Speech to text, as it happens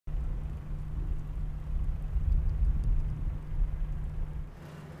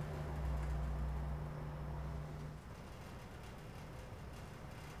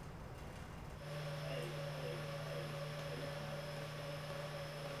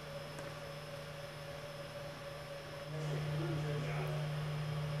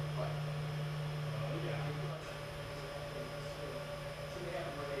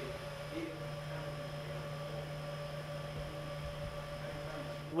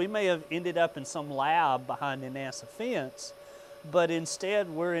we may have ended up in some lab behind the NASA fence, but instead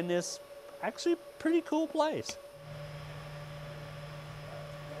we're in this actually pretty cool place.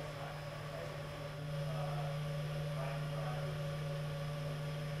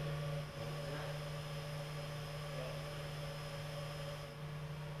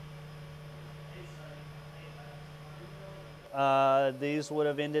 These would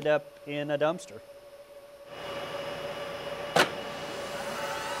have ended up in a dumpster.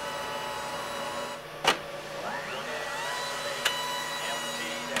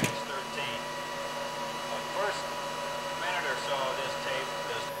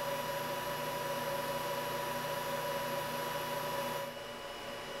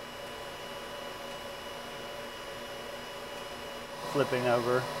 Flipping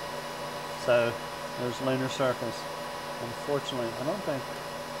over, so there's lunar surface. Unfortunately, I don't think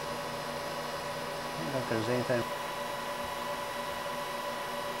there's anything.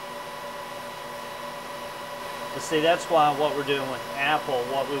 But see, that's why what we're doing with Apple,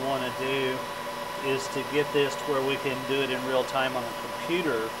 what we want to do is to get this to where we can do it in real time on the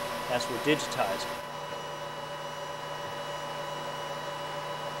computer as we're digitizing.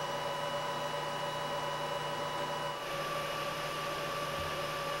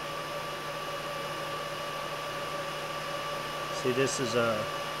 See, this is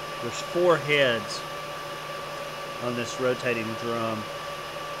there's 4 heads on this rotating drum,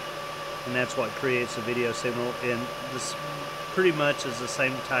 and that's what creates the video signal. And this pretty much is the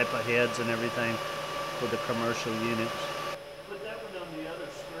same type of heads and everything for the commercial units. Put that one on the other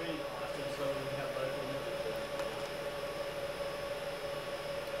screen, Austin, so we have both of them.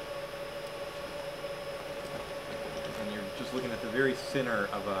 And you're just looking at the very center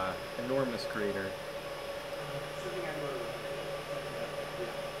of an enormous crater.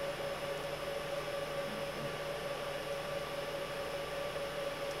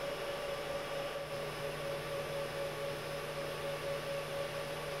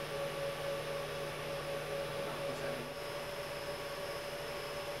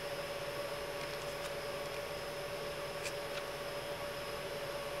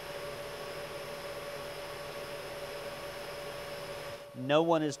 No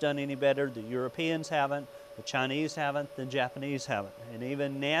one has done any better. The Europeans haven't, the Chinese haven't, the Japanese haven't. And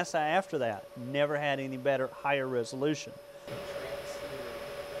even NASA after that never had any better, higher resolution.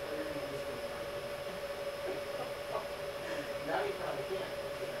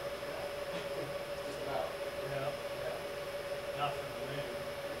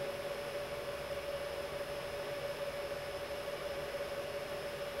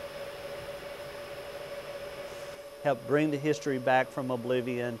 Help bring the history back from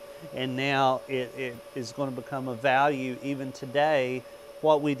oblivion, and now it is going to become a value even today,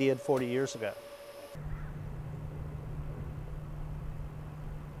 what we did 40 years ago.